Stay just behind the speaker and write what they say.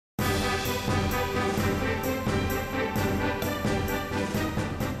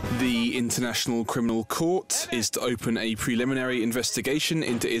International Criminal Court is to open a preliminary investigation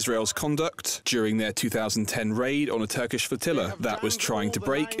into Israel's conduct during their 2010 raid on a Turkish flotilla that was trying to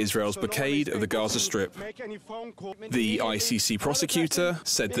break Israel's blockade of the Gaza Strip. The ICC prosecutor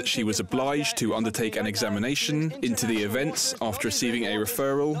said that she was obliged to undertake an examination into the events after receiving a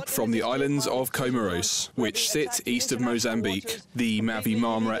referral from the islands of Comoros, which sit east of Mozambique. The Mavi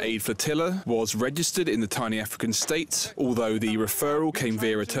Marmara aid flotilla was registered in the tiny African state, although the referral came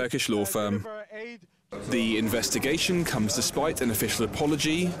via a Turkish law firm. The investigation comes despite an official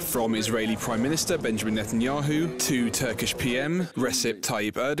apology from Israeli Prime Minister Benjamin Netanyahu to Turkish PM Recep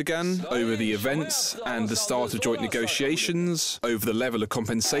Tayyip Erdogan over the events and the start of joint negotiations over the level of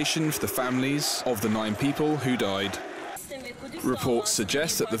compensation for the families of the 9 people who died. Reports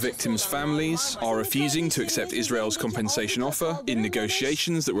suggest that the victims' families are refusing to accept Israel's compensation offer in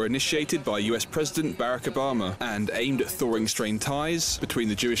negotiations that were initiated by US President Barack Obama and aimed at thawing strained ties between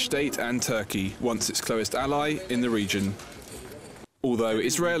the Jewish state and Turkey, once its closest ally in the region. Although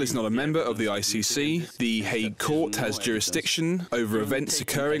Israel is not a member of the ICC, the Hague Court has jurisdiction over events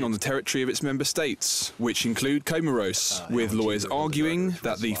occurring on the territory of its member states, which include Comoros, with lawyers arguing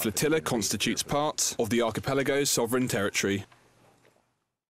that the flotilla constitutes part of the archipelago's sovereign territory.